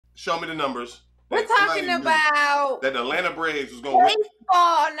show me the numbers. We're talking about that the Atlanta Braves was going to win.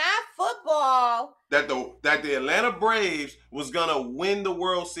 Baseball, not football. That the Atlanta Braves was going to win the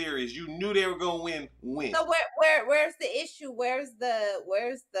World Series. You knew they were going to win. So where's the issue? Where's the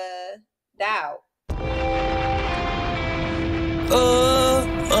doubt?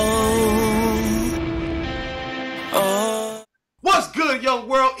 What's good, young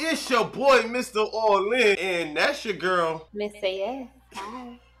world? It's your boy, Mr. Orlin, and that's your girl, Miss S.I.S.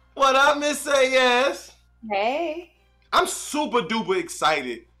 Hi. What up, Miss S.I.S? Hey. I'm super duper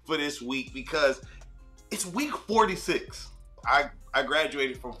excited for this week because it's week 46. I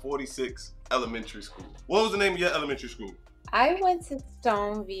graduated from 46 elementary school. What was the name of your elementary school? I went to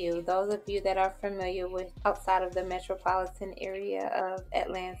Stoneview. Those of you that are familiar with outside of the metropolitan area of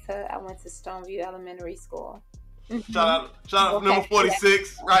Atlanta, I went to Stoneview Elementary School. Shout out number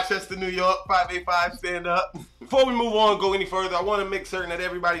 46, Rochester, New York, 585, stand up. Before we move on, go any further, I want to make certain that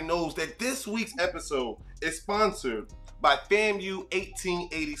everybody knows that this week's episode is sponsored by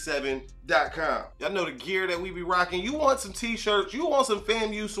FAMU1887.com. Y'all know the gear that we be rocking. You want some t-shirts, you want some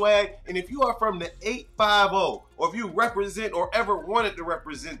FAMU swag, and if you are from the 850, or if you represent or ever wanted to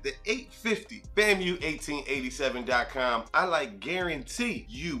represent the 850, FAMU1887.com, I guarantee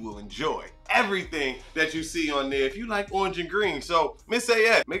you will enjoy everything that you see on there if you like orange and green. So, Miss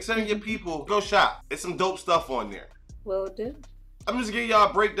S.I.S, make certain your people go shop. There's some dope stuff on there. Will do. I'm just giving y'all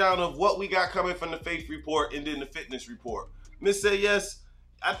a breakdown of what we got coming from the faith report and then the fitness report. Miss S.I.S,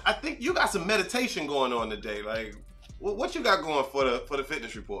 I think you got some meditation going on today. Like, what you got going for the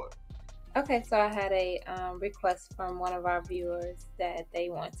fitness report? Okay, so I had a request from one of our viewers that they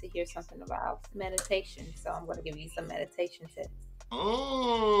want to hear something about meditation. So I'm going to give you some meditation tips.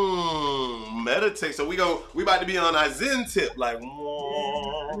 Meditate. So we about to be on our Zen tip, like.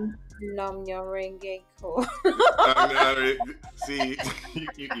 Nom your ringe cool. See,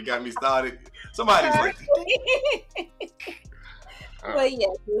 you got me started. Somebody's like. But yeah,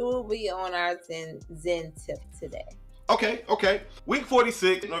 we will be on our Zen tip today. Okay. Week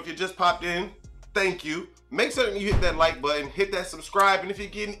 46. If you just popped in, thank you. Make certain you hit that like button, hit that subscribe, and if you're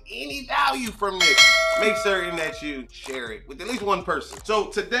getting any value from this, make certain that you share it with at least one person. So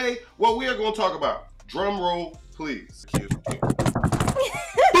today, what we are going to talk about, drum roll, please. Boom!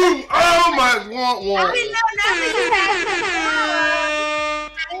 Oh my! I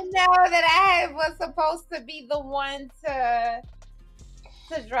didn't know that I was supposed to be the one to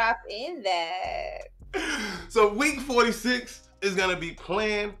drop in that. So week 46 is gonna be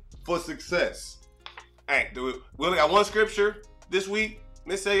plan for success. All right, we only got one scripture this week.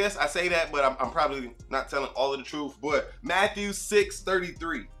 Miss S.I.S, I say that, but I'm probably not telling all of the truth. But Mathew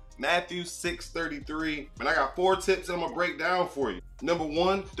 6:33. Mathew 6:33. And I got 4 tips I'm gonna break down for you. Number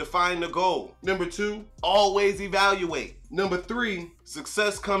 1, define the goal. Number 2, always evaluate. Number 3,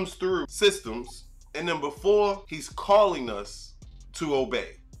 success comes through systems. And number 4, he's calling us to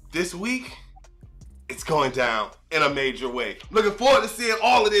obey. This week, it's going down in a major way. Looking forward to seeing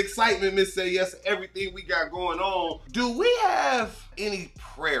all of the excitement, Miss S.I.S, everything we got going on. Do we have any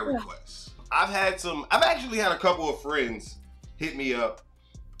prayer requests? I've actually had a couple of friends hit me up.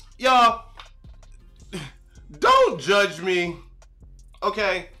 Y'all, don't judge me,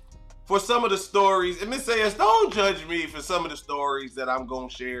 okay, for some of the stories. And Miss S.I.S, don't judge me for some of the stories that I'm going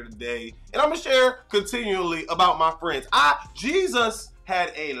to share today. And I'm going to share continually about my friends. Jesus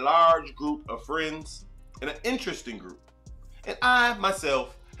had a large group of friends and an interesting group. And I,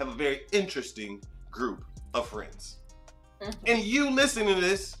 myself, have a very interesting group of friends. And you listening to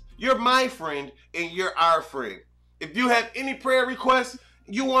this, you're my friend and you're our friend. If you have any prayer requests,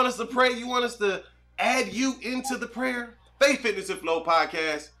 you want us to pray, you want us to add you into the prayer, Faith, Fitness, and Flow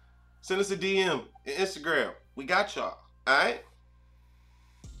podcast, send us a DM and Instagram. We got y'all, all right?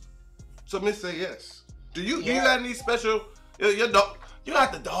 So Miss S.I.S, do you got any special, your dog, you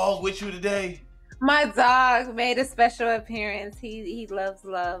got the dog with you today? My dog made a special appearance. He loves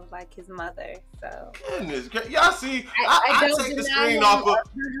love like his mother. So goodness, y'all see, I take the screen off of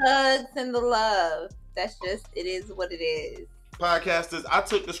the hugs and the love. That's just, it is what it is. Podcasters, I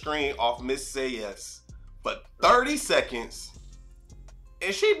took the screen off Miss S.I.S for 30 seconds,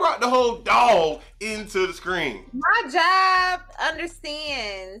 and she brought the whole dog into the screen. My job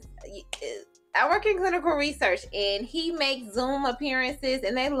understands. I work in clinical research, and he makes Zoom appearances,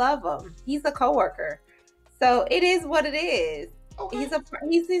 and they love him. He's a coworker, so it is what it is. Okay.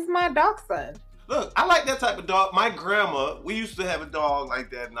 He's my dog son. Look, I like that type of dog. My grandma, we used to have a dog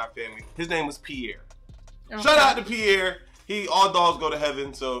like that in our family. His name was Pierre. Okay. Shout out to Pierre. All dogs go to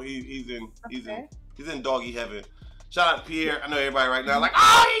heaven, so he's in doggy heaven. Shout out to Pierre. I know everybody right now like,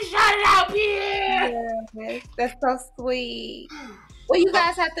 oh, he shouted out Pierre. Yeah, that's so sweet. Well, you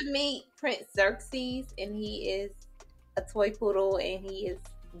guys have to meet Prince Xerxes, and he is a toy poodle, and he is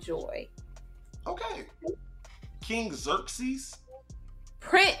joy. Okay. King Xerxes?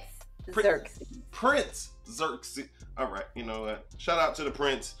 Prince Xerxes. Prince Xerxes. All right, you know what? Shout out to the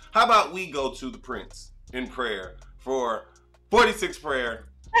Prince. How about we go to the Prince in prayer for 46 prayer,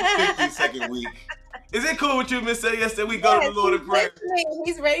 52nd week. Is it cool with you, Miss S.I.S, that we go to the Lord in prayer?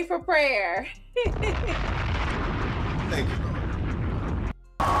 He's ready for prayer. Thank you, Lord.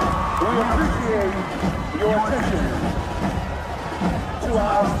 We appreciate your attention to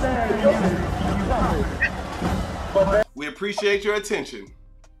our outstanding topic. We appreciate your attention.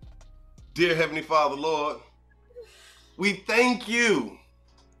 Dear Heavenly Father, Lord, we thank you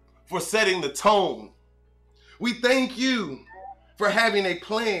for setting the tone. We thank you for having a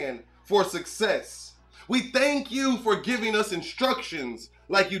plan for success. We thank you for giving us instructions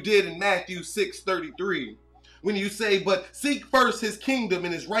like you did in Mathew 6:33. When you say, but seek first his kingdom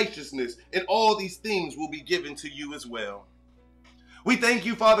and his righteousness, and all these things will be given to you as well. We thank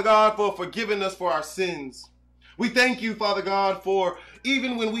you, Father God, for forgiving us for our sins. We thank you, Father God, for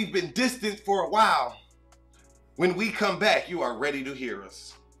even when we've been distant for a while, when we come back, you are ready to hear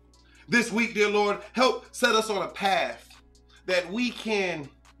us. This week, dear Lord, help set us on a path that we can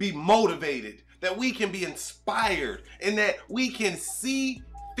be motivated, that we can be inspired, and that we can see,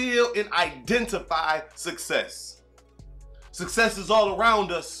 feel, and identify success. Success is all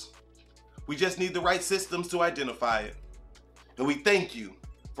around us. We just need the right systems to identify it. And we thank you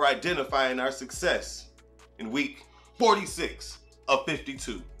for identifying our success in week 46 of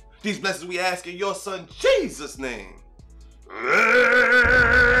 52. These blessings we ask in your son Jesus' name. Amen.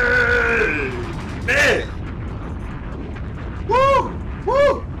 Woo!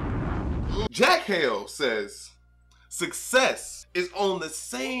 Woo! Jack Hale says, success is on the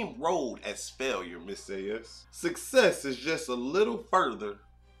same road as failure, Miss S.I.S. Success is just a little further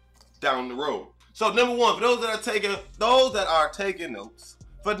down the road. So number one, for those that are taking notes,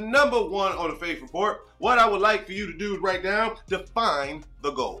 for number one on the faith report, what I would like for you to do right now, define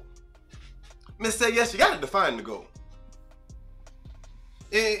the goal. Miss S.I.S, you got to define the goal.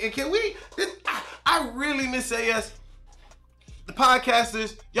 And can we, I really, Miss S.I.S, the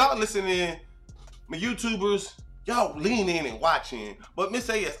podcasters, y'all listen in, my YouTubers, y'all lean in and watch in. But Miss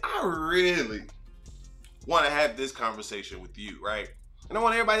S.I.S, I really want to have this conversation with you, right? And I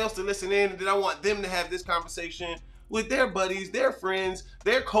want everybody else to listen in, and then I want them to have this conversation with their buddies, their friends,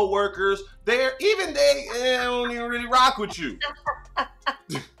 their co-workers, even they don't even really rock with you.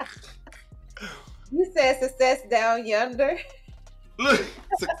 You said success down yonder. Look,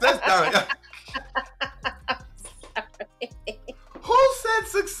 success down yonder. Who said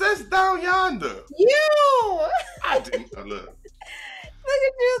success down yonder? You! I didn't. Look. Look at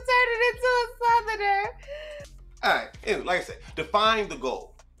you turning into a southerner. All right, and like I said, define the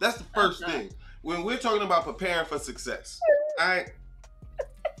goal. That's the first thing. When we're talking about preparing for success, all right?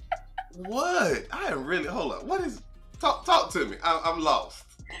 What? I am really, hold on. What is, talk to me. I'm lost.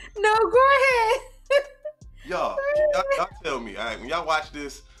 No, go ahead. Y'all tell me, all right? When y'all watch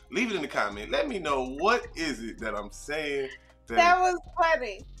this, leave it in the comment. Let me know what is it that I'm saying. That was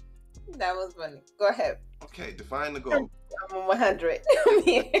funny. That was funny. Go ahead. Okay, define the goal. I'm on 100.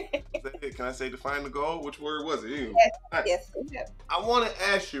 Can I say define the goal? Which word was it? Yes, right. yes. I want to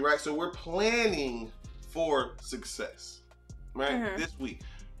ask you, right? So we're planning for success, right? Mm-hmm. This week.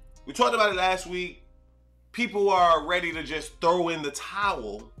 We talked about it last week. People are ready to just throw in the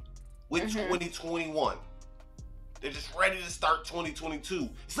towel with 2021. They're just ready to start 2022.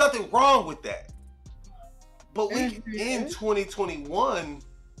 There's nothing wrong with that. But we can end 2021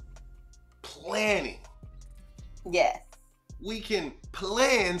 planning. Yes. We can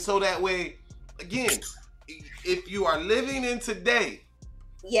plan so that way, again, if you are living in today,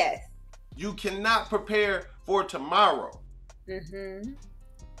 yes, you cannot prepare for tomorrow.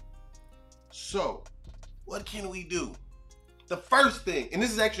 So, what can we do? The first thing, and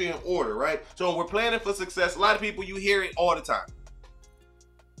this is actually in order, right? So when we're planning for success, a lot of people, you hear it all the time.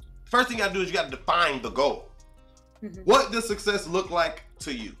 First thing you gotta do is you gotta define the goal. What does success look like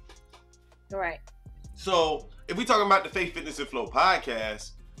to you? Right. So if we're talking about the Faith, Fitness, and Flow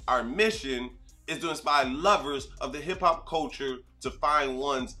podcast, our mission is to inspire lovers of the hip hop culture to find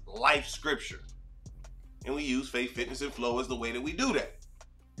one's life scripture. And we use Faith, Fitness, and Flow as the way that we do that.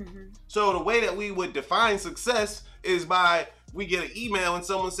 So the way that we would define success is by, we get an email and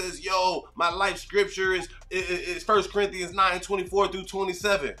someone says, yo, my life scripture is 1 Corinthians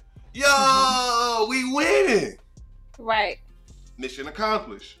 9:24-27. Yo, we winning. Right. Mission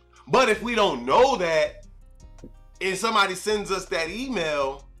accomplished. But if we don't know that, and somebody sends us that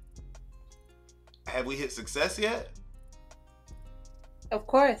email, have we hit success yet? Of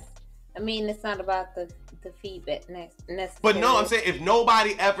course. I mean, it's not about the feedback necessarily. But no, I'm saying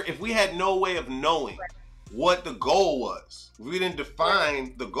if we had no way of knowing what the goal was, if we didn't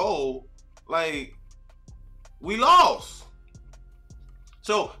define the goal, like, we lost.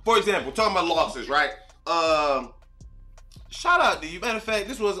 So, for example, talking about losses, right? Shout out to you. Matter of fact,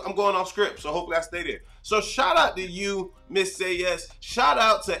 I'm going off script, so hopefully I stay there. So shout out to you, Miss Say Yes. Shout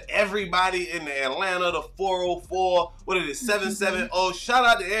out to everybody in the Atlanta, the 404, 770. Shout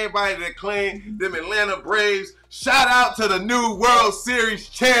out to everybody that claimed them Atlanta Braves. Shout out to the new World Series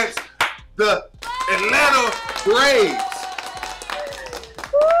champs, the Atlanta Braves.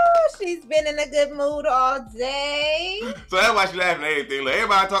 She's been in a good mood all day. So that's why she's laughing at everything. Like,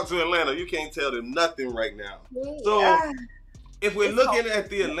 everybody talk to Atlanta, you can't tell them nothing right now. So if we're looking at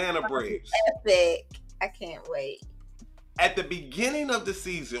the Atlanta Braves, epic. I can't wait. At the beginning of the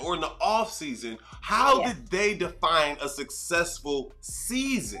season or in the off season, how did they define a successful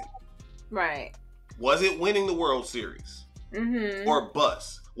season? Right. Was it winning the World Series? Or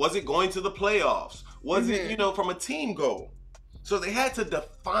bust? Was it going to the playoffs? Was it, from a team goal? So they had to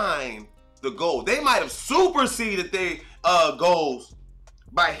define the goal. They might have superseded their goals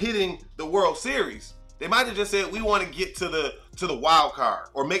by hitting the World Series. They might have just said, we want to get to the wild card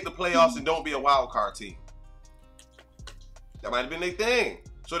or make the playoffs and don't be a wild card team. That might have been their thing.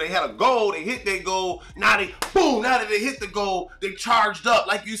 So they had a goal, they hit their goal. Now that they hit the goal, they charged up.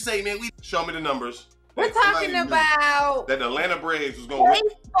 Like you say, man, show me the numbers. We're talking about that the Atlanta Braves was going to win.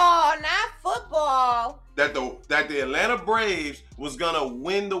 Baseball, not football. That the Atlanta Braves was gonna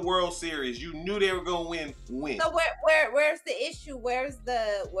win the World Series. You knew they were gonna win. So where's the issue? Where's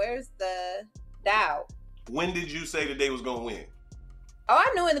the doubt? When did you say that they was gonna win? Oh,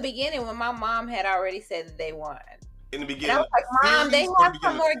 I knew in the beginning when my mom had already said that they won. In the beginning, and I was like, Mom, they have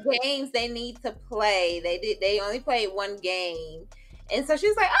some more games they need to play. They only played one game. And so she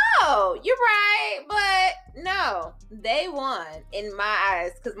was like, oh, you're right. But no, they won in my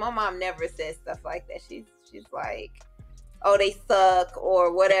eyes. Because my mom never says stuff like that. She's like, oh, they suck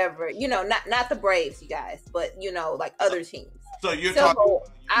or whatever. Not the Braves, you guys. But, like other teams. So you're talking.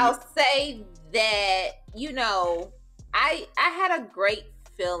 I'll say that, I had a great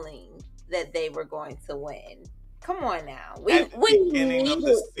feeling that they were going to win. Come on now. At the beginning of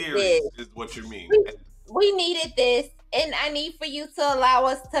the series is what you mean. We needed this. And I need for you to allow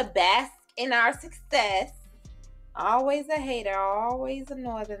us to bask in our success. Always a hater, always a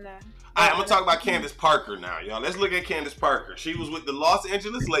northerner. All right, I'm going to talk about Candace Parker now, y'all. Let's look at Candace Parker. She was with the Los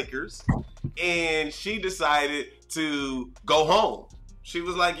Angeles Lakers, and she decided to go home. She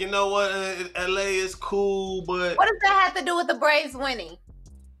was like, you know what, LA is cool, but... What does that have to do with the Braves winning?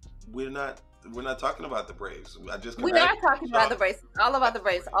 We're not talking about the Braves. We are talking about the Braves. All about the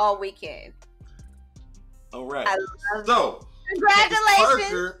Braves all weekend. All right. So,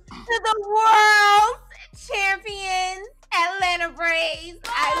 congratulations to the world champions, Atlanta Braves.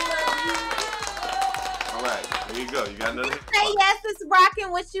 I love you. All right. There you go. You got another. Say yes, it's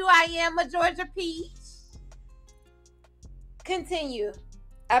rocking with you. I am a Georgia Peach. Continue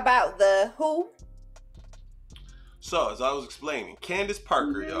about the who. So, as I was explaining, Candace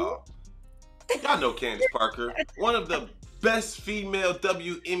Parker, y'all know Candace Parker, one of the best female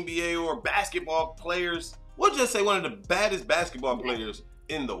WNBA or basketball players. We'll just say one of the baddest basketball players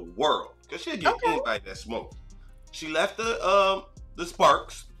in the world, because she'll get anybody that smoke. She left the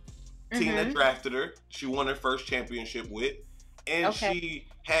Sparks team that drafted her. She won her first championship with, and she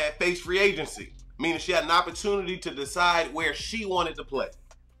had faced free agency, meaning she had an opportunity to decide where she wanted to play.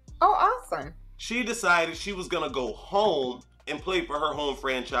 Oh, awesome. She decided she was going to go home and play for her home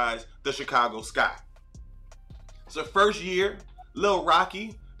franchise, the Chicago Sky. It's her first year, little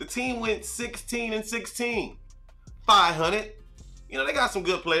rocky. The team went 16-16, 500. They got some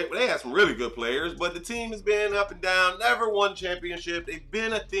good players. They had some really good players, but the team has been up and down. Never won championship. They've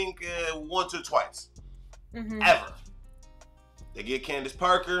been, I think, once or twice, ever. They get Candace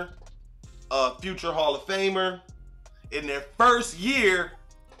Parker, a future Hall of Famer. In their first year,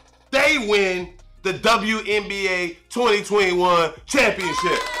 they win the WNBA 2021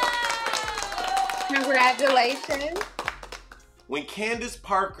 championship. Congratulations. When Candace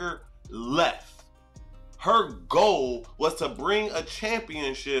Parker left, her goal was to bring a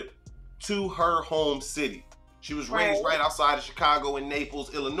championship to her home city. She was raised right outside of Chicago in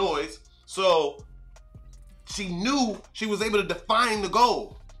Naples, Illinois. So she knew she was able to define the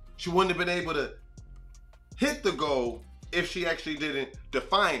goal. She wouldn't have been able to hit the goal if she actually didn't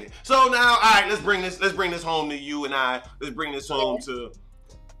define it. So now, all right, let's bring this home to you and I. Let's bring this home to,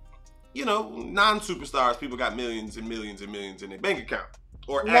 non-superstars. People got millions and millions and millions in their bank account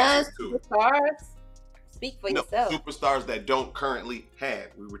or access to it. Non-superstars, Speak for yourself. Superstars that don't currently have.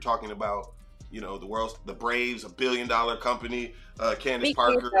 We were talking about, the Braves, $1 billion company, Candace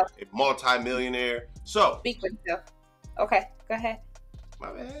Parker, a multi-millionaire. So speak for yourself. Okay, go ahead.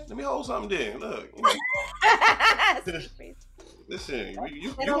 My bad. Let me hold something there. Look, listen,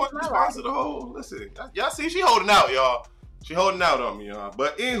 you want to sponsor the whole? Listen, y'all see, she holding out, y'all. She holding out on me, y'all.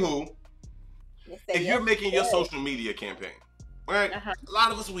 But anywho, if you're making your social media campaign, right? A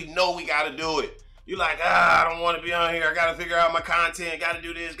lot of us, we know we got to do it. You're like, I don't want to be on here. I got to figure out my content. Got to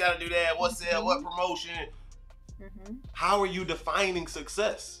do this. Got to do that. What sell? What promotion? How are you defining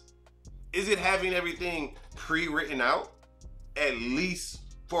success? Is it having everything pre-written out at least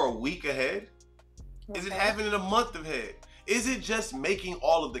for a week ahead? Is it having it a month ahead? Is it just making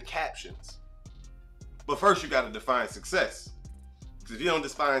all of the captions? But first, you got to define success. Because if you don't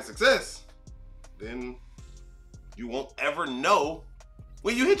define success, then you won't ever know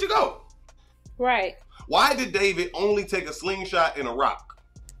when you hit your goal. Right. Why did David only take a slingshot and a rock?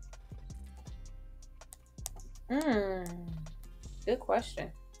 Good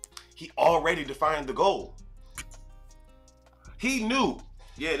question. He already defined the goal. He knew,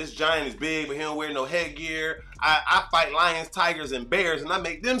 this giant is big, but he don't wear no headgear. I fight lions, tigers, and bears, and I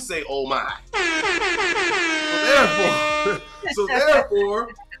make them say, oh my. So therefore,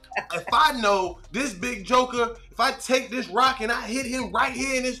 if I know this big joker, if I take this rock and I hit him right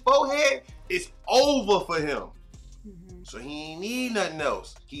here in his forehead, it's over for him. So he ain't need nothing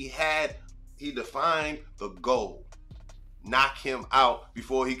else. He defined the goal. Knock him out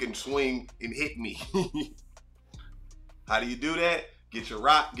before he can swing and hit me. How do you do that? Get your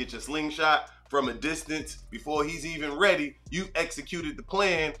rock, get your slingshot from a distance before he's even ready. You've executed the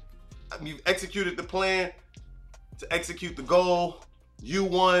plan. You've executed the plan to execute the goal. You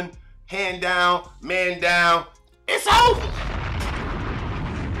won, hand down, man down. It's over.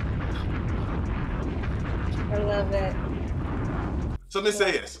 I love it. So let me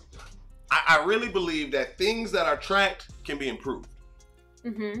say this. I really believe that things that are tracked can be improved.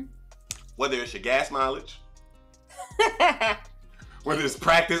 Whether it's your gas mileage, whether it's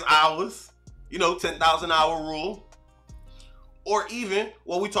practice hours, 10,000 hour rule, or even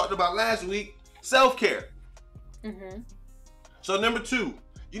what we talked about last week, self-care. So number 2,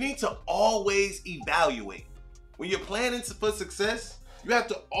 you need to always evaluate. When you're planning for success, you have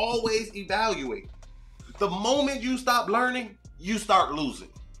to always evaluate. The moment you stop learning, you start losing.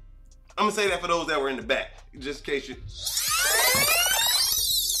 I'm gonna say that for those that were in the back, just in case you.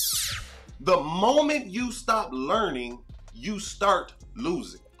 The moment you stop learning, you start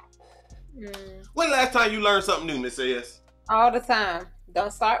losing. When last time you learned something new, Miss S.I.S? All the time.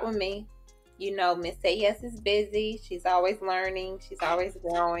 Don't start with me. Miss S.I.S is busy. She's always learning. She's always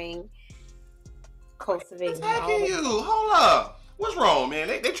growing, cultivating. Attacking you. Hold up. What's wrong, man?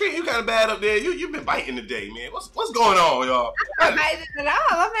 They treat you kind of bad up there. You've been biting today, man. What's going on, y'all? I'm not biting at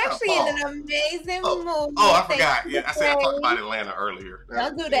all. I'm actually in an amazing mood. Oh, I forgot. Yeah, I said I talked about Atlanta earlier.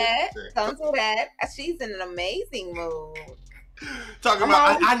 Don't do that. Don't do that. She's in an amazing mood. Talking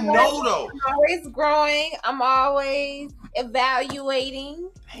about, I know though. I'm always growing. I'm always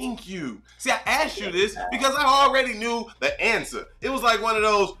evaluating. Thank you. See, I asked you this because I already knew the answer. It was like one of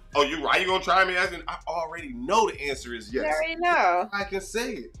those, are you gonna try me asking? I already know the answer is yes. You already know. I can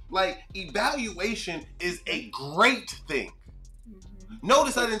say it. Like, evaluation is a great thing.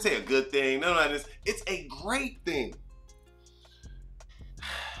 Notice I didn't say a good thing. No, it's a great thing.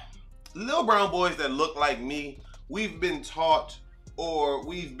 Little brown boys that look like me, we've been taught or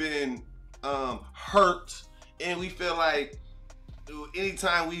we've been hurt, and we feel like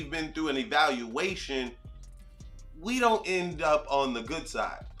anytime we've been through an evaluation, we don't end up on the good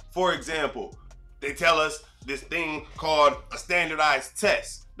side. For example, they tell us this thing called a standardized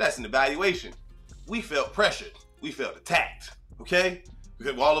test. That's an evaluation. We felt pressured. We felt attacked, okay?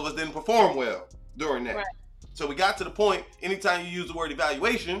 Because all of us didn't perform well during that. Right. So we got to the point, anytime you use the word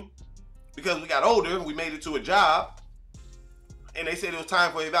evaluation, because we got older, we made it to a job, and they said it was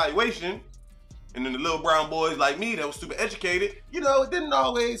time for evaluation, and then the little brown boys like me that was super educated, it didn't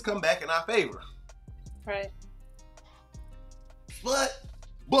always come back in our favor. Right.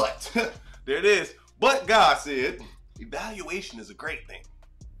 But, there it is. But God said, evaluation is a great thing.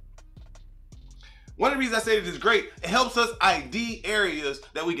 One of the reasons I say it is great, it helps us ID areas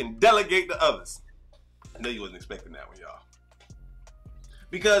that we can delegate to others. I know you wasn't expecting that one, y'all.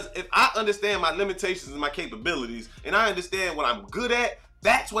 Because if I understand my limitations and my capabilities, and I understand what I'm good at,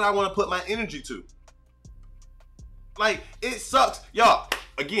 that's what I want to put my energy to. Like, it sucks. Y'all,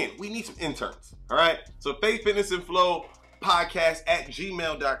 again, we need some interns, all right? So Faith, Fitness, and Flow podcast at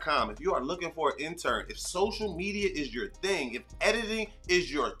gmail.com. If you are looking for an intern, if social media is your thing, if editing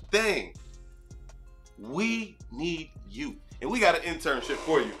is your thing, we need you. And we got an internship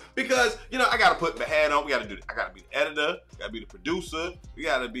for you. Because, you know, I got to put the hat on. I got to be the editor. Got to be the producer. We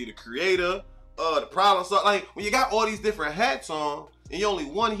got to be the creator. The problem solver. Like, when you got all these different hats on and you're only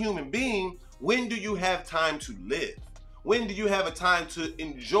one human being, when do you have time to live? When do you have a time to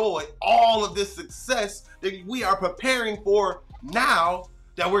enjoy all of this success that we are preparing for now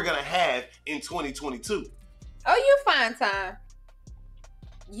that we're going to have in 2022? Oh, you find time.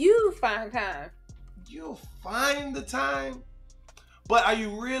 You find time. You'll find the time, but are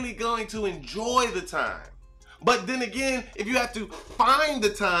you really going to enjoy the time? But then again, if you have to find the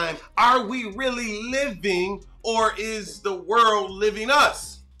time, are we really living, or is the world living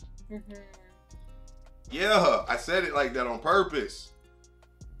us? Mm-hmm. Yeah, I said it like that on purpose.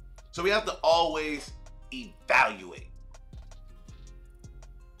 So we have to always evaluate.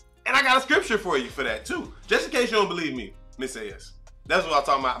 And I got a scripture for you for that too, just in case you don't believe me, Miss S.I.S. That's what I'm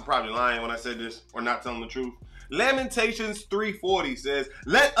talking about. I'm probably lying when I said this or not telling the truth. Lamentations 3:40 says,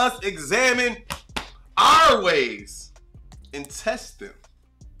 let us examine our ways and test them,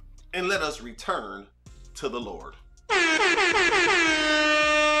 and let us return to the Lord.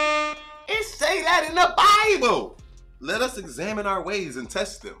 It say that in the Bible. Let us examine our ways and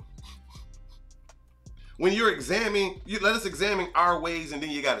test them. When you're examining, let us examine our ways, and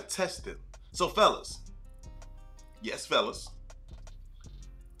then you got to test them. So fellas, yes fellas,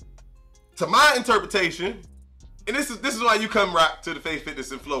 to my interpretation, and this is why you come rock to the Faith,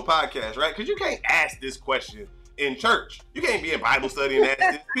 Fitness, and Flow podcast, right? Because you can't ask this question in church. You can't be in Bible study and ask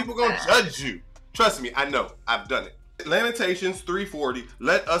this. People gonna judge you. Trust me, I know. I've done it. Lamentations 3:40,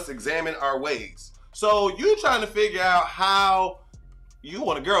 let us examine our ways. So you trying to figure out how you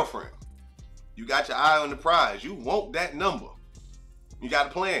want a girlfriend. You got your eye on the prize. You want that number. You got a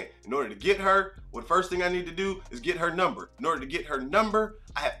plan. In order to get her, well, the first thing I need to do is get her number. In order to get her number,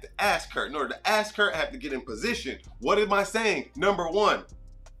 I have to ask her. In order to ask her, I have to get in position. What am I saying? Number one,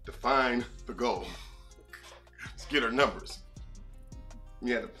 define the goal. Let's get her numbers.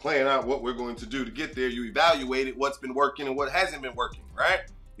 You have to plan out what we're going to do to get there. You evaluated what's been working and what hasn't been working, right?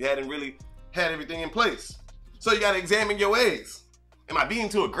 You hadn't really had everything in place. So you got to examine your ways. Am I being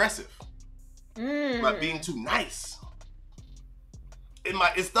too aggressive? Am I being too nice?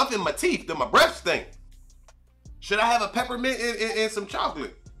 Is stuff in my teeth? Do my breath stink? Should I have a peppermint and some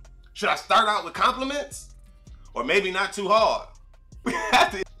chocolate? Should I start out with compliments? Or maybe not too hard? We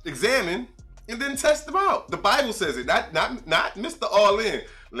have to examine and then test them out. The Bible says it, not Mr. All In.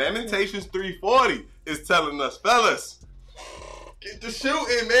 Lamentations 3:40 is telling us, fellas, get the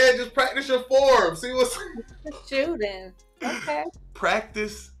shooting, man. Just practice your form. See what's shooting. Okay.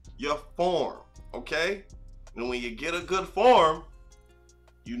 Practice your form, okay? And when you get a good form,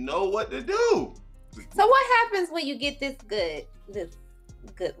 you know what to do. So what happens when you get this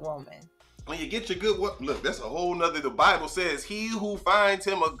good woman? When you get your good one, look, that's a whole nother. The Bible says, he who finds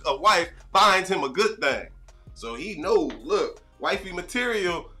him a wife finds him a good thing. So he knows, look, wifey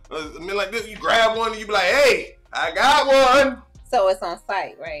material. I mean, like this, you grab one and you be like, hey, I got one. So it's on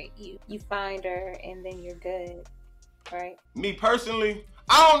site, right? You find her and then you're good, right? Me personally,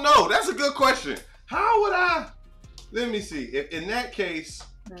 I don't know. That's a good question. How would I? Let me see. If in that case,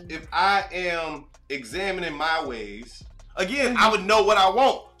 if I am examining my ways, again, I would know what I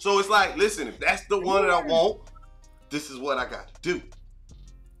want. So it's like, listen, if that's the one that I want, this is what I got to do.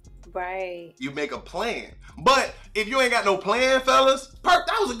 Right. You make a plan. But if you ain't got no plan, fellas,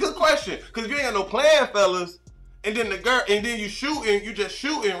 that was a good question. Because if you ain't got no plan, fellas, and then you just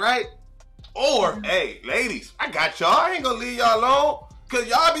shooting, right? Or, hey, ladies, I got y'all. I ain't gonna leave y'all alone. Cause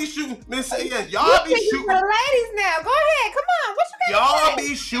y'all be shooting, Miss S.I.S. Y'all be shooting. For the ladies now. Go ahead, come on. What you got? Y'all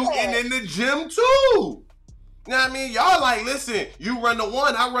be shooting in the gym too. You know what I mean? Y'all like, listen, you run the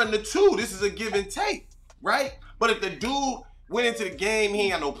one, I run the two. This is a give and take, right? But if the dude went into the game, he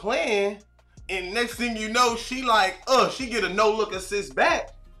ain't got no plan, and next thing you know, she get a no-look assist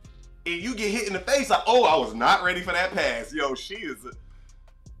back, and you get hit in the face like, oh, I was not ready for that pass. Yo,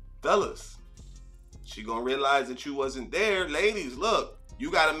 fellas, she gonna realize that you wasn't there. Ladies, look,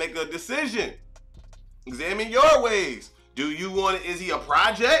 you gotta make a decision. Examine your ways. Do you want it? Is he a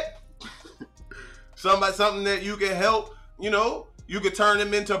project? Something that you can help, you could turn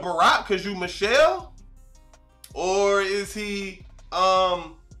him into Barack because you Michelle? Or is he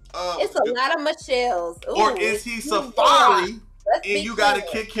it's a lot of Michelles. Ooh, or is he Safari and you gotta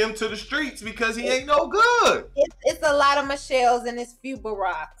kick him to the streets because he ain't no good? It's a lot of Michelles and it's few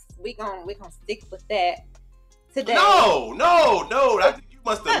Baracks. We gonna stick with that today. No. I think you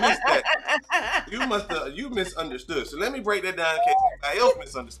must have missed that. You misunderstood. So let me break that down in case anybody else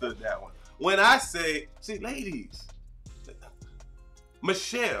misunderstood that one. When I say, see, ladies,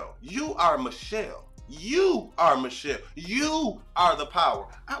 Michelle, you are Michelle. You are Michelle. You are the power.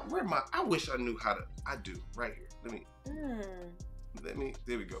 I wish I knew how to. I do right here. Let me.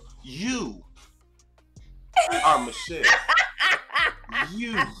 There we go. You are Michelle.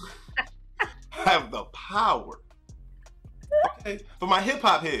 You have the power. Okay. For my hip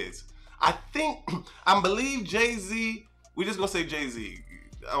hop heads, I believe Jay-Z. We just gonna say Jay-Z.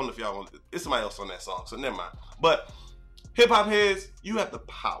 I don't know if y'all want. It's somebody else on that song, so never mind. But hip hop heads, you have the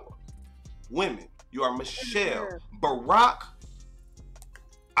power. Women, you are Michelle. Barack.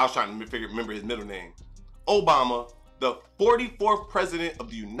 I was trying to remember his middle name. Obama, the 44th president of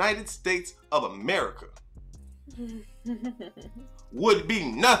the United States of America, would be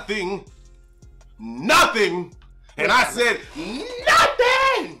nothing, and I said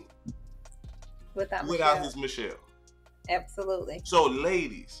nothing without his Michelle. Absolutely. So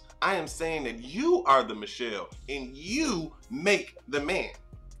ladies, I am saying that you are the Michelle and you make the man.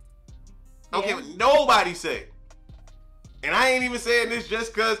 I don't care what nobody say. And I ain't even saying this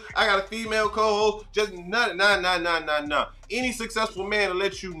just because I got a female co-host. Just nah. Any successful man will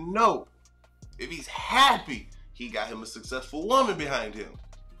let you know if he's happy, he got him a successful woman behind him.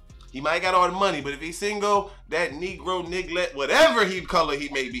 He might got all the money, but if he's single, that Negro, niglet, whatever color he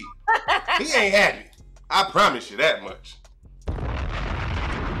may be, he ain't happy. I promise you that much.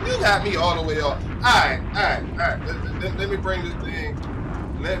 You got me all the way off. All right. Let me bring this thing.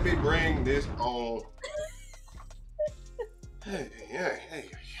 Let me bring this on. Hey,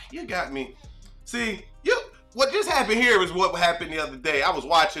 you got me. See, what just happened here is what happened the other day. I was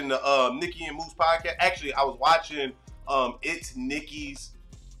watching the Nikki and Moose podcast. Actually, I was watching It's Nikki's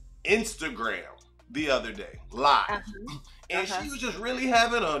Instagram the other day, live. And she was just really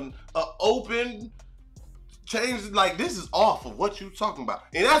having an open change, like, this is off of what you talking about.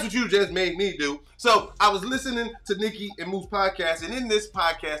 And that's what you just made me do. So I was listening to Nikki and Moose podcast, and in this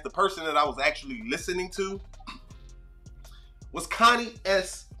podcast, the person that I was actually listening to was Connie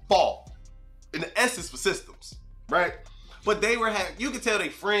S. Fall. And the S is for systems, right? But they were having, you could tell they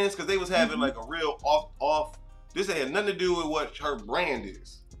friends because they was having like a real off. This had nothing to do with what her brand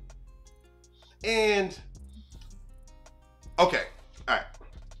is. And, okay, all right.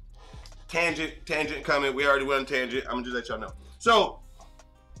 Tangent coming. We already went on tangent. I'm gonna just let y'all know. So,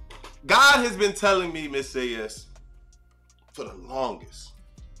 God has been telling me, Miss S.I.S, for the longest.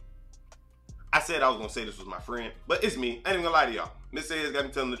 I said I was gonna say this was my friend, but it's me. I ain't even gonna lie to y'all. Miss S.I.S got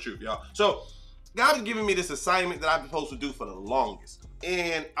me telling the truth, y'all. So, God has given me this assignment that I've been supposed to do for the longest.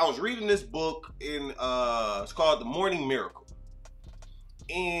 And I was reading this book in, it's called The Morning Miracle.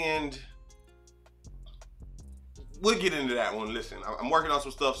 And we'll get into that one. Listen, I'm working on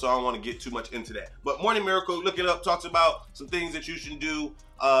some stuff, so I don't want to get too much into that. But Morning Miracle, look it up, talks about some things that you should do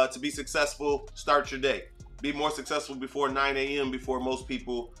to be successful. Start your day. Be more successful before 9 a.m. before most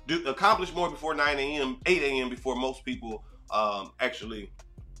people. Accomplish more before 9 a.m., 8 a.m. before most people actually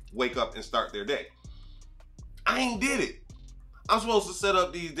wake up and start their day. I ain't did it. I'm supposed to set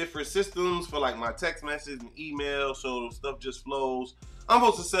up these different systems for like my text message and email so stuff just flows. I'm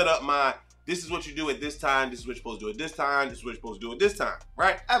supposed to set up this is what you do at this time, this is what you're supposed to do at this time, this is what you're supposed to do at this time,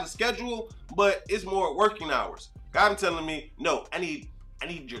 right? I have a schedule, but it's more working hours. God been telling me, no, I need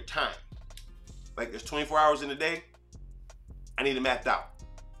your time. Like there's 24 hours in a day, I need it mapped out.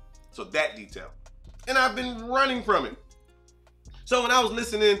 So that detail. And I've been running from it. So when I was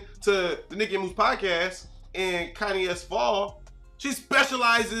listening to the Nikki and Moose podcast and Connie S. Fall, she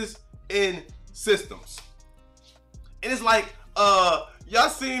specializes in systems. And it's like, y'all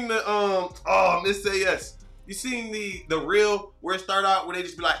seen the Miss S.I.S. You seen the reel where it start out where they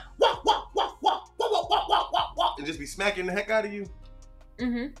just be like walk, and just be smacking the heck out of you?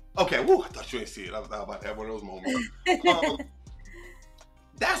 Okay, woo, I thought you ain't see it. I was about to have one of those moments.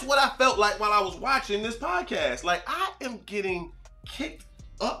 That's what I felt like while I was watching this podcast. Like I am getting kicked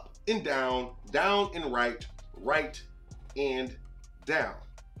up and down and right and down.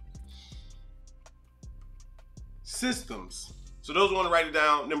 Systems. So those who want to write it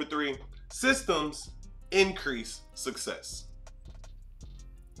down, number 3, systems increase success.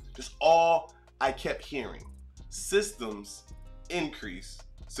 Just all I kept hearing. Systems increase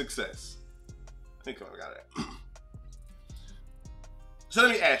success. I think I got that. So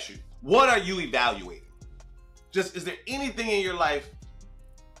let me ask you, what are you evaluating? Just, is there anything in your life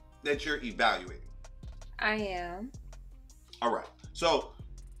that you're evaluating? I am. All right. So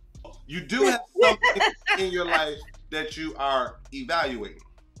you do have something in your life that you are evaluating.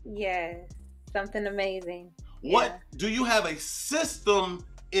 Yes, something amazing. What do you have a system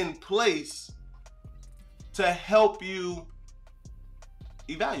in place to help you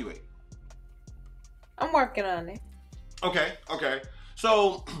evaluate? I'm working on it. Okay.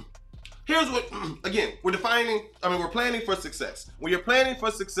 So here's what, again, we're planning for success. When you're planning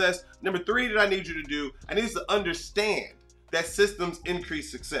for success, number 3 that I need you to do, I need you to understand that systems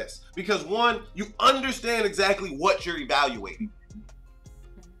increase success. Because 1, you understand exactly what you're evaluating.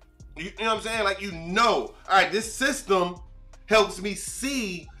 You know what I'm saying? Like, all right, this system helps me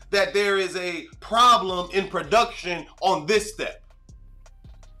see that there is a problem in production on this step.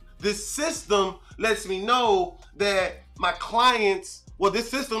 This system lets me know that this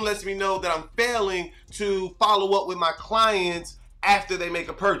system lets me know that I'm failing to follow up with my clients after they make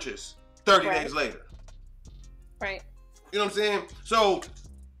a purchase 30 days later. Right. You know what I'm saying? So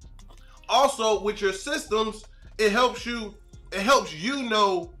also with your systems, it helps you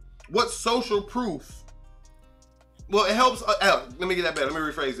know what social proof. Well, it helps, let me get that better. Let me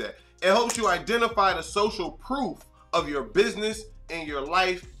rephrase that. It helps you identify the social proof of your business and your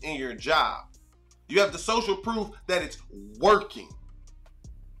life and your job. You have the social proof that it's working.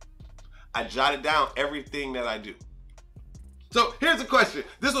 I jotted down everything that I do. So here's the question.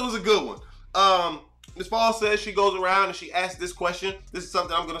 This one was a good one. Ms. Fall says she goes around and she asks this question. This is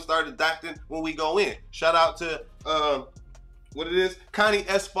something I'm going to start adopting when we go in. Shout out to, what it is, Connie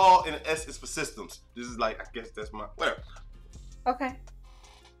S. Fall, and the S is for systems. This is like, I guess that's my, whatever. Okay.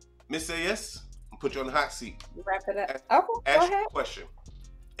 Miss S.I.S, I'll put you on the hot seat. Wrap it up. Okay, ask go you ahead. a question.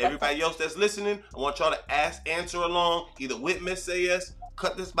 Everybody else that's listening, I want y'all to answer along, either with Miss S.I.S,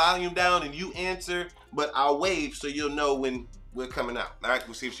 cut this volume down and you answer, but I'll wave so you'll know when we're coming out. All right,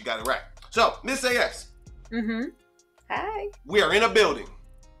 we'll see if she got it right. So, Miss S.I.S. Mm-hmm. Hi. We are in a building.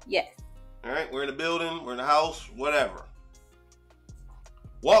 Yes. All right, we're in a building, we're in a house, whatever.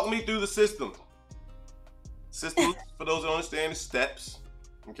 Walk me through the system. System, for those that don't understand, is steps,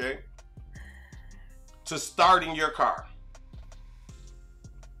 okay? To starting your car.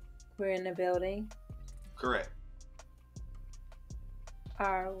 We're in the building. Correct.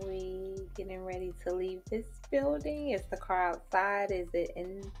 Are we getting ready to leave this building? Is the car outside? Is it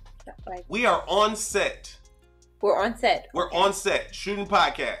in, like? We are on set. We're on set. We're on set, shooting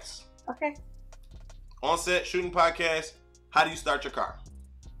podcasts. Okay. On set, shooting podcasts. How do you start your car?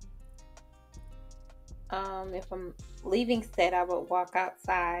 If I'm leaving set, I would walk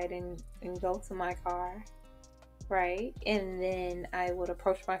outside and go to my car, right? And then I would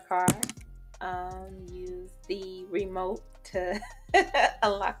approach my car, use the remote to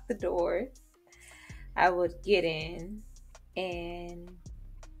unlock the doors. I would get in and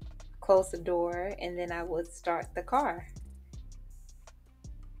close the door, and then I would start the car.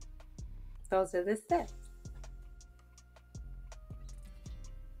 Those are the steps.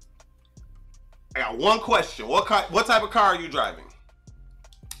 I got one question. What type of car are you driving?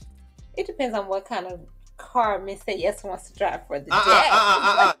 It depends on what kind of car Miss S.I.S wants to drive for the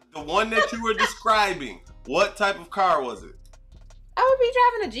day. The one that you were describing. What type of car was it? I would be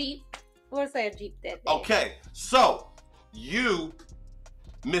driving a Jeep. We'll say a Jeep that day. Okay, so you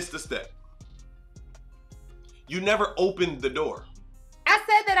missed a step. You never opened the door. I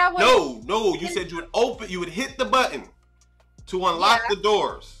said that I would. No, you said you would hit the button to unlock the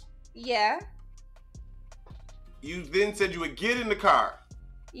doors. Yeah. You then said you would get in the car.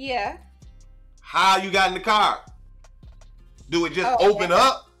 Yeah. How you got in the car? Do it just open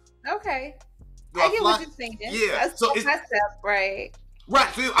up? Okay. I get what you're saying. Yeah. So it's step, right.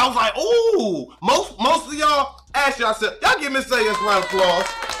 Right. So I was like, ooh, most of y'all ask yourself, y'all give Miss S.I.S round of applause.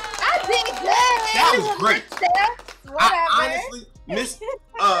 I did good. That was great. Whatever. Honestly,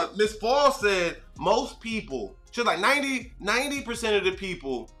 Miss Fall said most people, she's like 90% of the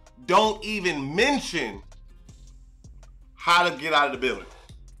people don't even mention how to get out of the building.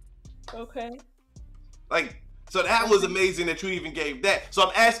 Okay. Like, so that was amazing that you even gave that. So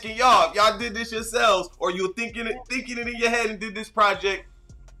I'm asking y'all, if y'all did this yourselves, or you were thinking it in your head and did this project,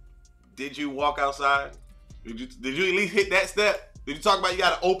 did you walk outside? Did you at least hit that step? Did you talk about you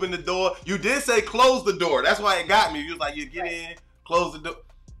gotta open the door? You did say close the door. That's why it got me. You was like, you get in, close the door.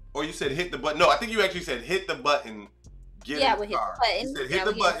 Or you said hit the button. No, I think you actually said hit the button, get in the car. You said hit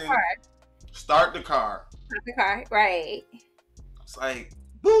the button, start the car. Start the car, right. It's like,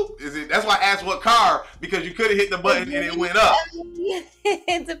 boop. That's why I asked what car, because you could have hit the button and it went up.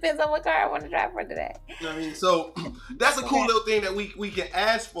 It depends on what car I want to drive for today. You know what I mean? So that's a cool little thing that we can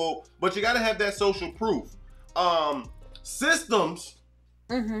ask for, but you got to have that social proof. Systems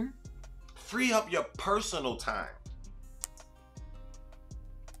free up your personal time.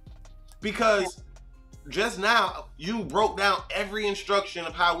 Because just now, you broke down every instruction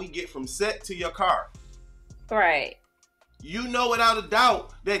of how we get from set to your car. Right. You know without a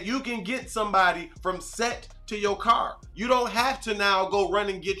doubt that you can get somebody from set to your car. You don't have to now go run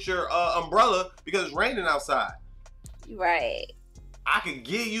and get your umbrella because it's raining outside. Right. I could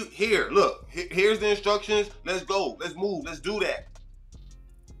give you, here, look, here's the instructions. Let's go. Let's move. Let's do that.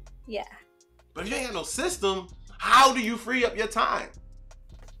 Yeah. But if you ain't got no system, how do you free up your time?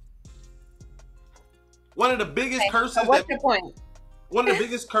 One of the biggest curses. So what's the point? One of the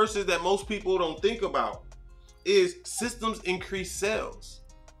biggest curses that most people don't think about is systems increase sales.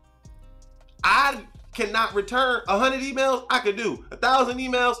 I cannot return 100 emails. I could do 1,000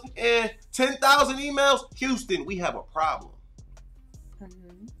 emails and 10,000 emails. Houston, we have a problem.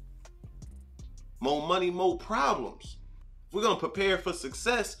 Mm-hmm. More money, more problems. If we're gonna prepare for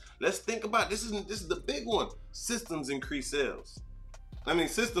success, let's think about this. Is the big one. Systems increase sales. I mean,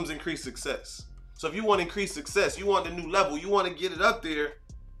 systems increase success. So if you want to increase success, you want a new level, you want to get it up there.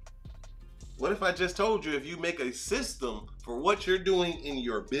 What if I just told you, if you make a system for what you're doing in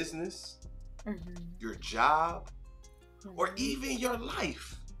your business, Mm-hmm. your job, Mm-hmm. or even your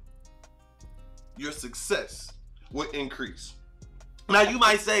life, your success will increase. Now you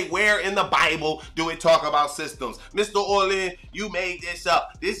might say, where in the Bible do it talk about systems? Mr. Orlin, you made this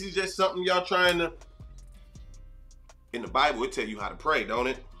up. This is just something y'all trying to... In the Bible, it tell you how to pray, don't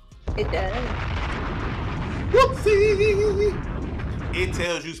it? It does. Whoopsie! It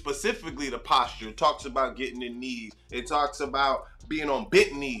tells you specifically the posture. It talks about getting in knees. It talks about being on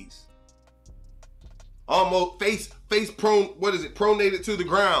bent knees. Almost face prone, pronated to the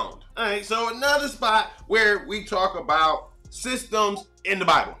ground. All right, so another spot where we talk about systems in the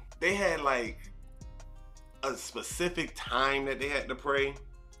Bible. They had like a specific time that they had to pray.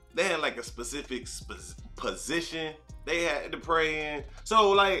 They had like a specific position they had to pray in.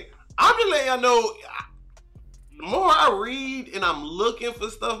 So like, I'm just letting y'all know, the more I read and I'm looking for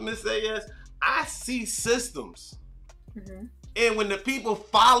stuff, Miss S.I.S, I see systems. Mm-hmm. And when the people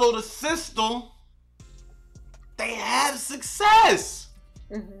follow the system, they have success.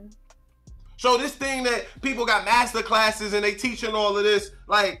 Mm-hmm. So this thing that people got master classes and they teaching all of this,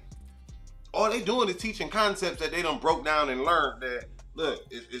 like, all they doing is teaching concepts that they done broke down and learned that, look,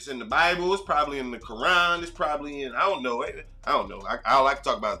 it's in the Bible, it's probably in the Quran, it's probably in, I don't know. I like to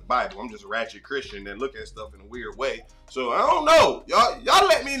talk about the Bible. I'm just a ratchet Christian that look at stuff in a weird way. So I don't know. Y'all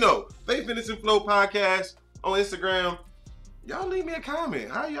let me know. Faith, Fitness, and Flow podcast on Instagram. Y'all leave me a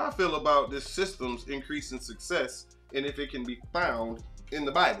comment. How y'all feel about this systems increasing success and if it can be found in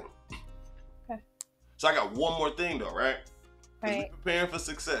the Bible? Okay. So I got one more thing though, right? Right. We're preparing for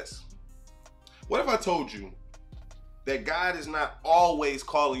success. What if I told you that God is not always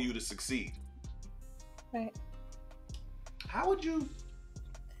calling you to succeed? Right. How would you,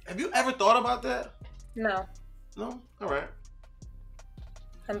 have you ever thought about that? No. No? All right.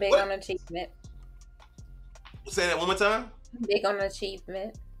 I'm big on achievement. Say that one more time. I'm big on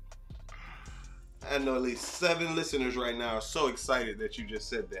achievement. I know at least 7 listeners right now are so excited that you just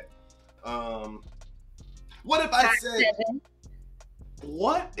said that. What if I said, 7.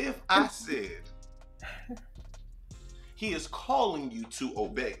 what if I said, he is calling you to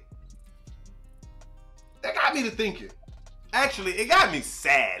obey? That got me to thinking. Actually, it got me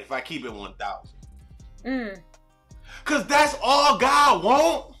sad if I keep it 1,000. Cause that's all God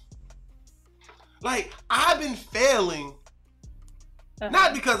wants. Like, I've been failing,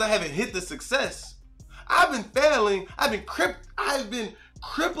 not because I haven't hit the success. I've been failing. I've been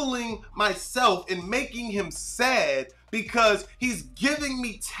crippling myself and making him sad because he's giving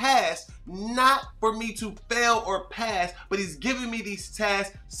me tasks not for me to fail or pass, but he's giving me these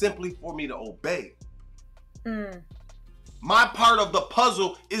tasks simply for me to obey. My part of the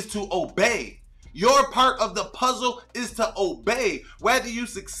puzzle is to obey. Your part of the puzzle is to obey. Whether you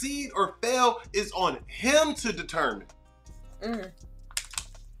succeed or fail is on him to determine.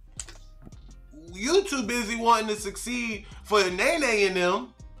 You too busy wanting to succeed for Nene and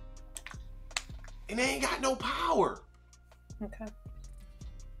them, and they ain't got no power. Okay.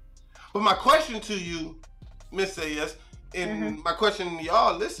 But my question to you, Miss S.I.S, and my question to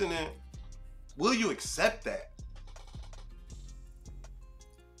y'all listening, will you accept that?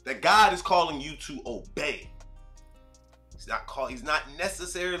 That God is calling you to obey. He's not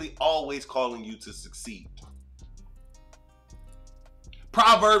necessarily always calling you to succeed.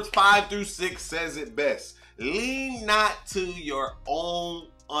 Proverbs 5-6 says it best. Lean not to your own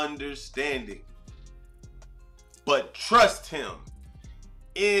understanding, but trust him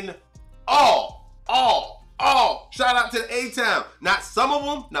in all. Shout out to the A-Town. Not some of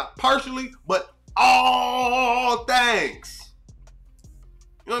them, not partially, but all things.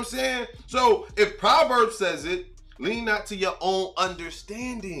 You know what I'm saying? So if Proverbs says it, lean not to your own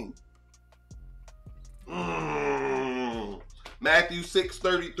understanding. Mathew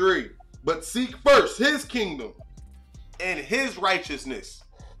 6:33. But seek first his kingdom and his righteousness.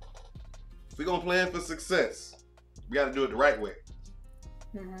 If we're going to plan for success, we got to do it the right way.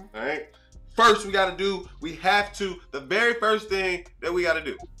 All right. First, we have to, the very first thing that we got to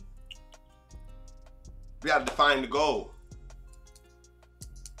do, we got to define the goal.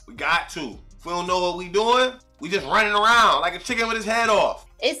 We got to. If we don't know what we doing, we just running around like a chicken with his head off.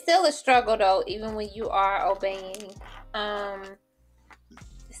 It's still a struggle though, even when you are obeying.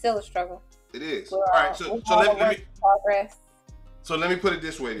 It's still a struggle. It is. All right, so let me put it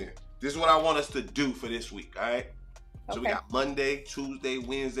this way then. This is what I want us to do for this week, all right? So we got Monday, Tuesday,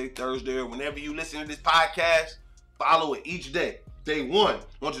 Wednesday, Thursday, or whenever you listen to this podcast, follow it each day. Day 1, I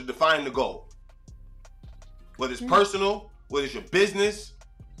want you to define the goal. Whether it's personal, whether it's your business,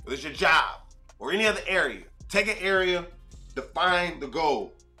 whether it's your job, or any other area. Take an area, define the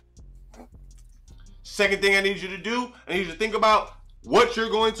goal. Second thing I need you to do, I need you to think about what you're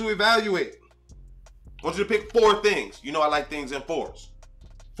going to evaluate. I want you to pick 4 things. You know I like things in 4s.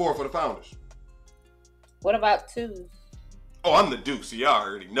 4 for the founders. What about 2s? Oh, I'm the Duke, so y'all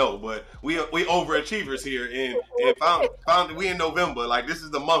already know, but we overachievers here, and founded, we in November. Like, this is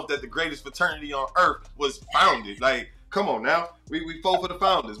the month that the greatest fraternity on earth was founded. Like, come on now. We 4 for the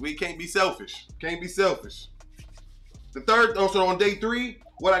founders. We can't be selfish. Can't be selfish. The third, also on day 3,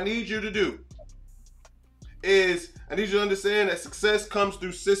 what I need you to do is, I need you to understand that success comes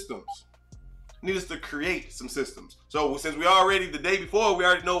through systems. I need us to create some systems. So since the day before, we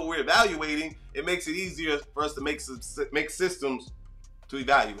already know what we're evaluating, it makes it easier for us to make systems to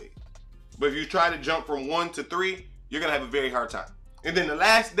evaluate. But if you try to jump from 1 to 3, you're gonna have a very hard time. And then the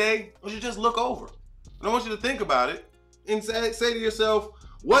last day, I want you to just look over. And I want you to think about it and say to yourself,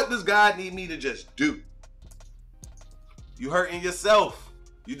 what does God need me to just do? You hurting yourself.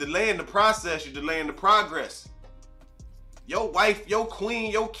 You delaying the process. You delaying the progress. Your wife, your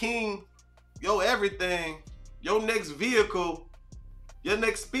queen, your king, your everything, your next vehicle, your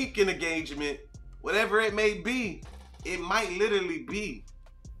next speaking engagement, whatever it may be, it might literally be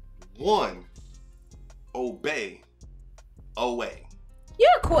 1, obey, away.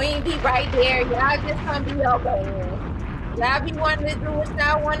 Your queen be right there. Y'all just gonna be obeying. Y'all be wanting to do what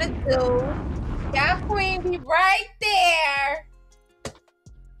y'all want to do. Y'all queen be right there.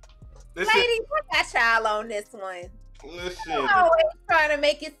 Listen, Ladies, what got y'all on this one? Listen. You're always trying to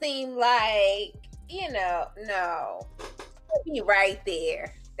make it seem like, no. They be right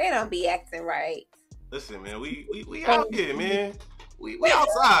there. They don't be acting right. Listen, man, we out here, man. We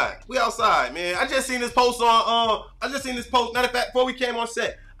outside. We outside, man. I just seen this post matter of fact, before we came on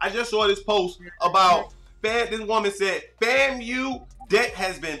set, I just saw this post about this woman said, FAMU debt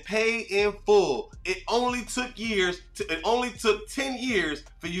has been paid in full. It only took 10 years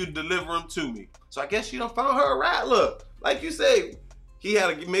for you to deliver them to me. So I guess she done found her a rattler. Like you say, he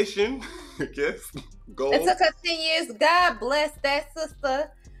had a mission, I guess. Goal. It took her 10 years. God bless that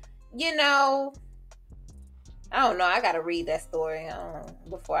sister. I don't know. I gotta read that story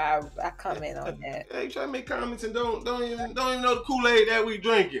before I comment on that. Hey, try to make comments and don't even know the Kool-Aid that we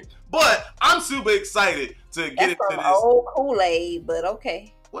drinking. But I'm super excited to get into this. Old Kool-Aid, but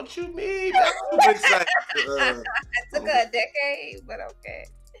okay. What you mean? I'm super excited. It took her a decade, but okay.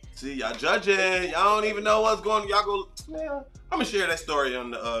 See, y'all judging. Y'all don't even know what's going on. Y'all go. Man, I'm gonna share that story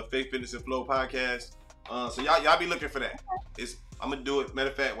on the Faith, Fitness, and Flow podcast. So y'all be looking for that. I'm gonna do it. Matter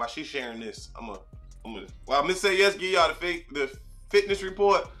of fact, while she's sharing this, while Miss S.I.S give y'all the fitness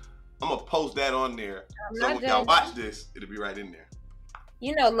report, I'm gonna post that on there. So when y'all watch this, it'll be right in there.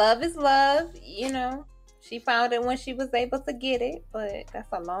 Love is love. She found it when she was able to get it, but that's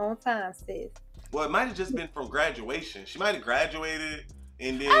a long time, sis. Well, it might have just been from graduation. She might have graduated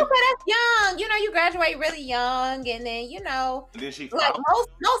and then. Oh, but that's young. You graduate really young, and then And then she like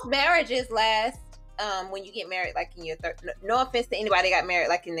most marriages last. When you get married, like in your no offense to anybody that got married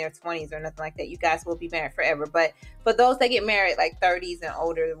like in their 20s or nothing like that, you guys will be married forever. But for those that get married like 30s and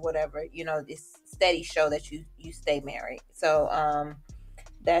older, whatever, this steady show that you stay married. So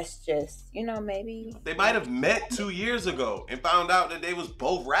that's just maybe they might have met 2 years ago and found out that they was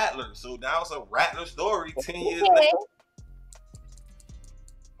both rattlers. So now it's a rattler story 10 years later.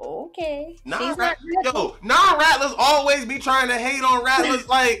 Okay. Non-rattlers always be trying to hate on rattlers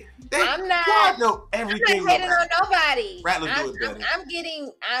like. I'm not. God know everything. I'm not hating on nobody. Rattlers do it better. I'm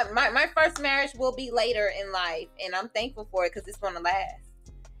getting. My first marriage will be later in life, and I'm thankful for it because it's gonna last.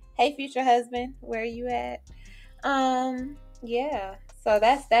 Hey, future husband, where are you at? Yeah. So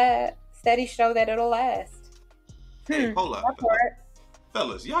that's that. Steady show that it'll last. Hey, hold up,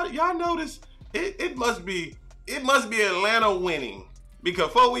 fellas. Y'all notice it must be Atlanta winning because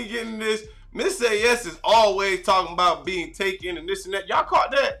before we get in this, Miss S.I.S is always talking about being taken and this and that. Y'all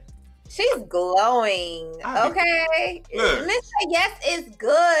caught that? She's glowing. Okay. Miss Yes is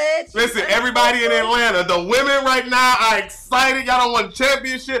good. Listen, everybody in Atlanta, the women right now are excited. Y'all don't want a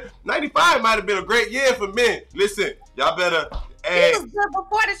championship. 95 might have been a great year for men. Listen, y'all better add. He was good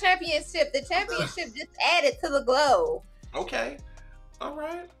before the championship. The championship just added to the glow. Okay. All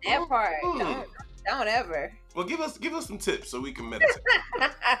right. That part. Don't ever. Well, give us some tips so we can meditate.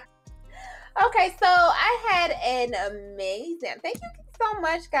 Okay, so I had an amazing. Thank you so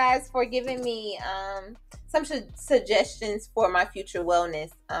much, guys, for giving me some suggestions for my future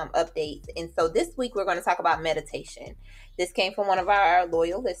wellness updates. And so this week we're going to talk about meditation. This came from one of our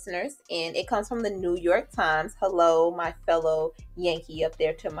loyal listeners, and it comes from the New York Times. Hello, my fellow Yankee up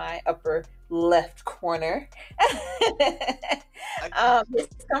there to my upper left corner. This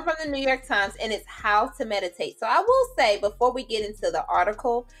comes from the New York Times, and it's how to meditate. So I will say, before we get into the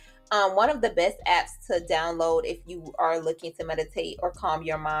article, one of the best apps to download if you are looking to meditate or calm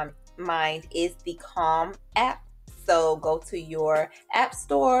your mind is the Calm app. So go to your app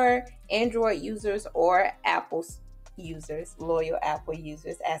store, Android users or Apple users, loyal Apple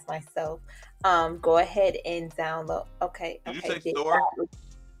users, as myself. Go ahead and download. Okay. Did you say store?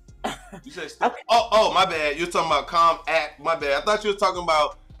 You say store? Okay. Oh, my bad. You're talking about Calm app. My bad. I thought you were talking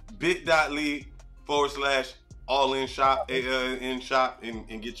about bit.ly/all-in shop, in shop,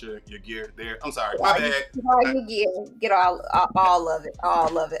 and get your gear there. I'm sorry, my bad. Get all your gear, get all of it,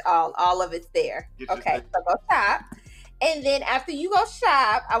 all of it's there. Okay, so go shop, and then after you go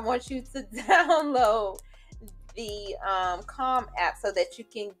shop, I want you to download the Calm app so that you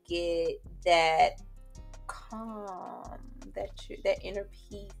can get that calm, that inner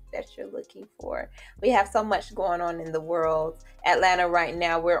peace that you're looking for. We have so much going on in the world. Atlanta right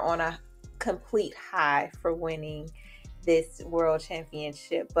now, we're on a complete high for winning this world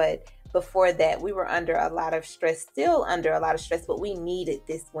championship, but before that we were under a lot of stress, still under a lot of stress, but we needed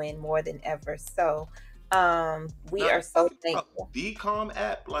this win more than ever. So we are so thankful. The Calm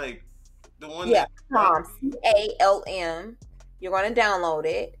app, like the one, Calm, CALM. You're going to download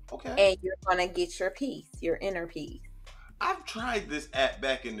it, okay, and you're going to get your peace, your inner peace. I've tried this app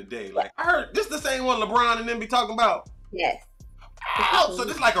back in the day. Like, I heard this the same one LeBron and them be talking about. Yes. Oh, so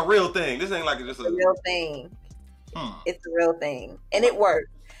this is like a real thing. This ain't like just a real thing. It's a real thing, and it works.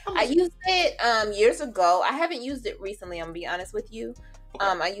 I used it years ago. I haven't used it recently. I'm gonna be honest with you. Okay.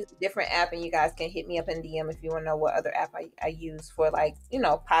 I use a different app, and you guys can hit me up in DM if you want to know what other app I use for, like,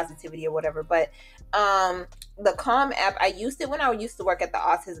 positivity or whatever. But the Calm app, I used it when I used to work at the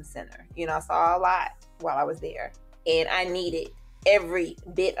autism center. I saw a lot while I was there, and I needed every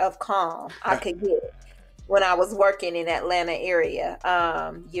bit of calm I could get when I was working in Atlanta area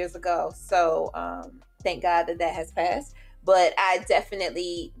years ago. So thank God that has passed. But I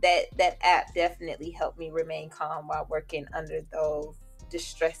definitely, that app definitely helped me remain calm while working under those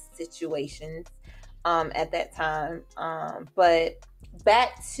distressed situations at that time. But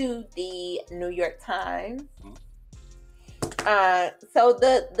back to the New York Times. So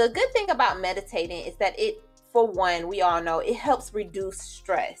the good thing about meditating is that it, for one, we all know it helps reduce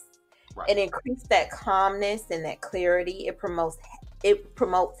stress. Right. It increases that calmness and that clarity. It promotes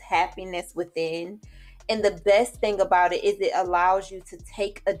happiness within. And the best thing about it is it allows you to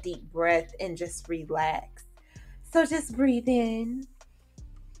take a deep breath and just relax. So just breathe in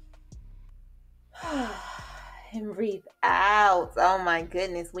and breathe out. Oh my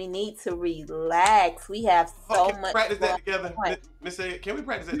goodness, we need to relax. We have so much. Practice that together, Miss A. Can we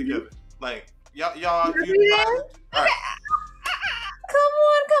practice that together? Like y'all. All right.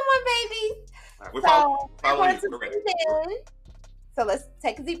 Come on, baby. Right, we're following you. So let's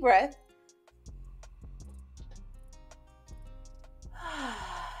take a deep breath.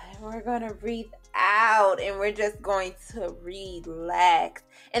 And we're going to breathe out, and we're just going to relax.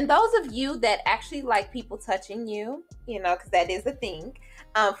 And those of you that actually like people touching you, because that is a thing.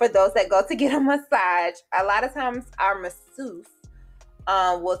 For those that go to get a massage, a lot of times our masseuse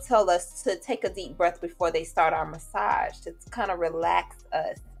will tell us to take a deep breath before they start our massage to kind of relax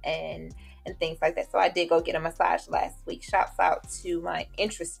us and things like that. So I did go get a massage last week. Shouts out to my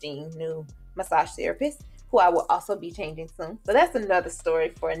interesting new massage therapist, who I will also be changing soon. But that's another story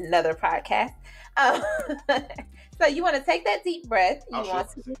for another podcast. So you want to take that deep breath. Don't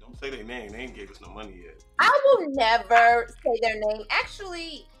say their name. They ain't gave us no money yet. I will never say their name.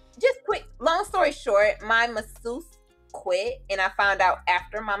 Actually, just quick, long story short, my masseuse quit, and I found out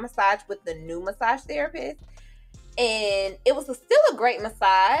after my massage with the new massage therapist, and it was still a great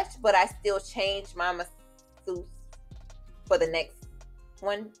massage, but I still changed my masseuse for the next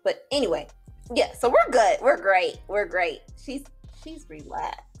one. But anyway, yeah, so we're good. We're great. She's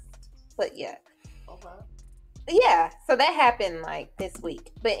relaxed. But yeah. Okay. Yeah, so that happened like this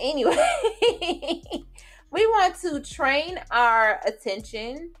week. But anyway, we want to train our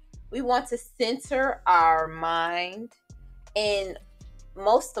attention. We want to center our mind. And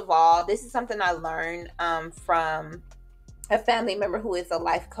most of all, this is something I learned from a family member who is a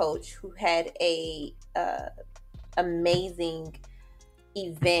life coach who had a amazing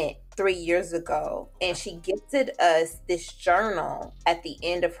event 3 years ago, and she gifted us this journal at the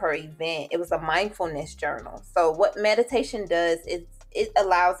end of her event. It was a mindfulness journal. So what meditation does is it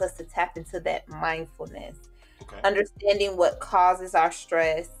allows us to tap into that mindfulness, understanding what causes our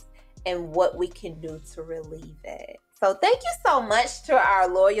stress and what we can do to relieve it. So thank you so much to our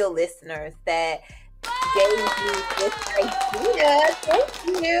loyal listeners that gave me this idea.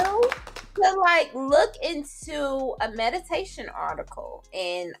 Thank you. To like look into a meditation article,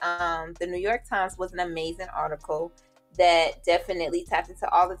 and the New York Times was an amazing article that definitely tapped into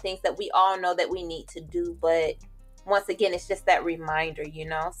all the things that we all know that we need to do, but once again it's just that reminder, you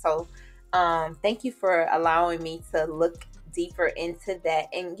know. So thank you for allowing me to look deeper into that.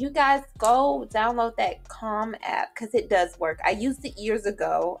 And you guys go download that Calm app because it does work. I used it years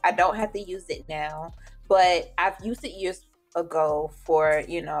ago. I don't have to use it now, but I've used it years ago for,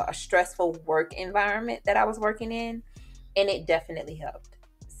 you know, a stressful work environment that I was working in, and it definitely helped.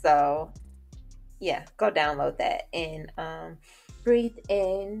 So yeah, go download that and breathe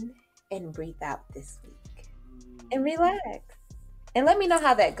in and breathe out this week and relax and let me know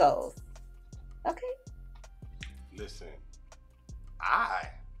how that goes. Okay, listen,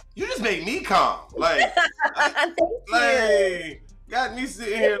 you just made me calm. Like, thank you. Like, got me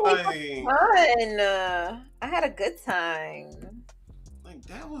sitting here like fun. I had a good time. Like,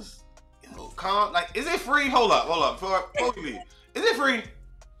 that was, calm. Like, is it free? Hold up. Before we leave, is it free?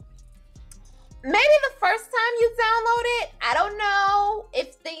 Maybe the first time you download it. I don't know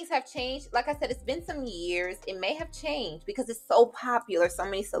if things have changed. Like I said, it's been some years. It may have changed because it's so popular. So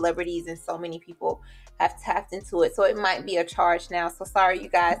many celebrities and so many people have tapped into it. So it might be a charge now. So sorry, you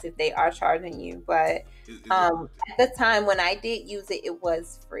guys, if they are charging you. But at the time when I did use it, it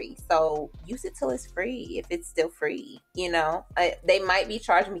was free. So use it till it's free, if it's still free. You know, they might be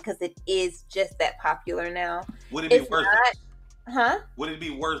charging because it is just that popular now. Would it be worth it? Huh? Would it be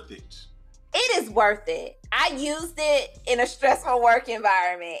worth it? It is worth it. I used it in a stressful work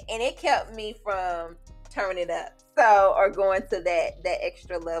environment, and it kept me from turning it up. So, or going to that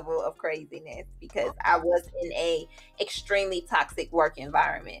extra level of craziness, because I was in a extremely toxic work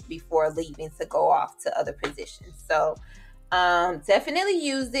environment before leaving to go off to other positions. So, definitely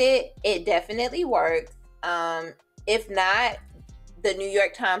use it. It definitely works. If not, the New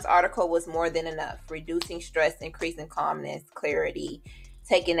York Times article was more than enough. Reducing stress, increasing calmness, clarity,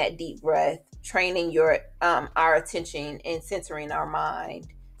 taking that deep breath, training our attention and centering our mind,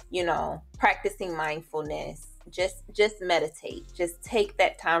 you know, practicing mindfulness, just meditate. Just take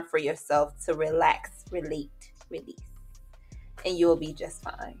that time for yourself to relax, release, and you will be just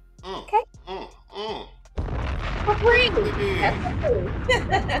fine. Okay? For free.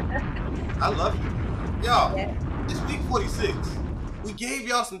 I love you. Y'all, It's week 46. We gave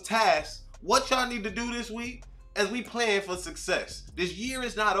y'all some tasks. What y'all need to do this week as we plan for success? This year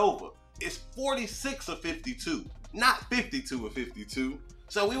is not over. It's 46 of 52, not 52 of 52.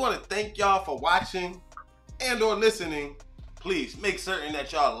 So we want to thank y'all for watching and or listening. Please make certain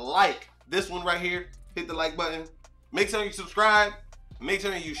that y'all like this one right here. Hit the like button. Make sure you subscribe. Make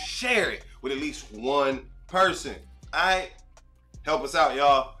sure you share it with at least one person. All right? Help us out,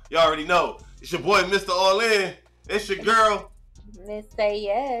 y'all. Y'all already know. It's your boy, Mr. All In. It's your girl, Miss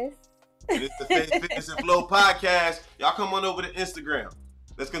S.I.S. It's the Faith, Fitness, and Flow podcast. Y'all come on over to Instagram.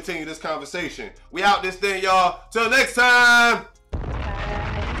 Let's continue this conversation. We out this thing, y'all. Till next time.